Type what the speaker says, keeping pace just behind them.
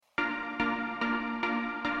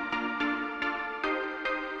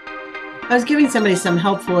I was giving somebody some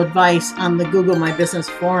helpful advice on the Google My Business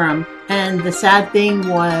forum, and the sad thing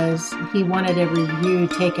was he wanted a review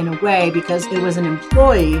taken away because it was an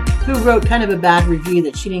employee who wrote kind of a bad review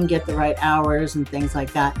that she didn't get the right hours and things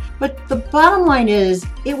like that. But the bottom line is,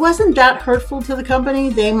 it wasn't that hurtful to the company.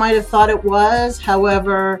 They might have thought it was.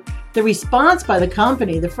 However, the response by the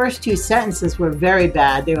company, the first two sentences were very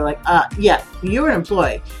bad. They were like, yeah, you're an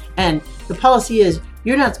employee, and the policy is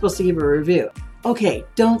you're not supposed to give a review. Okay,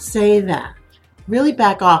 don't say that. Really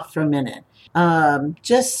back off for a minute.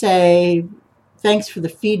 Just say, thanks for the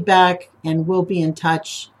feedback, and we'll be in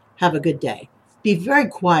touch. Have a good day. Be very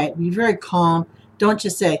quiet. Be very calm. Don't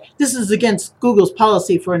just say, this is against Google's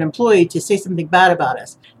policy for an employee to say something bad about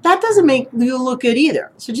us. That doesn't make you look good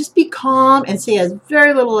either. So just be calm and say as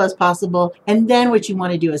very little as possible. And then what you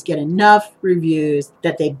want to do is get enough reviews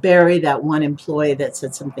that they bury that one employee that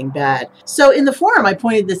said something bad. So in the forum, I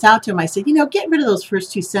pointed this out to him. I said, get rid of those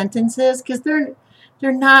first two sentences because they're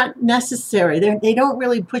not necessary. They don't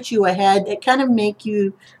really put you ahead. They kind of make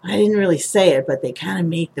you, I didn't really say it, but they kind of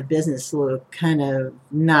make the business look kind of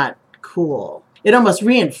not cool. It almost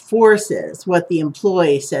reinforces what the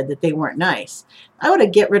employee said, that they weren't nice. I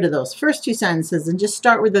would get rid of those first two sentences and just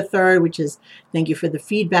start with the third, which is, thank you for the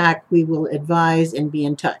feedback. We will advise and be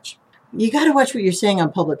in touch. You got to watch what you're saying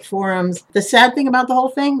on public forums. The sad thing about the whole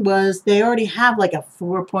thing was they already have like a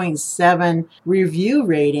 4.7 review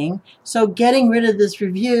rating. So getting rid of this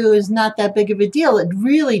review is not that big of a deal. It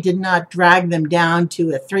really did not drag them down to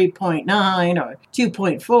a 3.9 or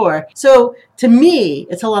 2.4. So to me,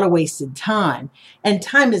 it's a lot of wasted time. And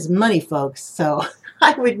time is money, folks. So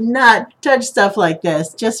I would not touch stuff like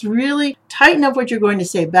this. Just really tighten up what you're going to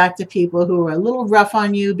say back to people who are a little rough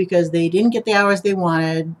on you because they didn't get the hours they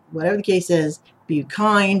wanted. Whatever the case is, be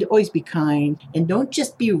kind, always be kind, and don't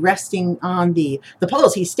just be resting on the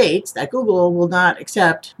policy states that Google will not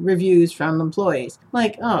accept reviews from employees.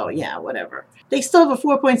 Like, oh yeah, whatever. They still have a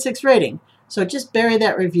 4.6 rating. So just bury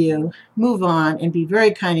that review, move on, and be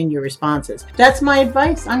very kind in your responses. That's my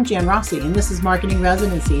advice. I'm Jan Rossi, and this is Marketing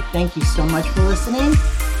Residency. Thank you so much for listening.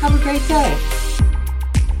 Have a great day.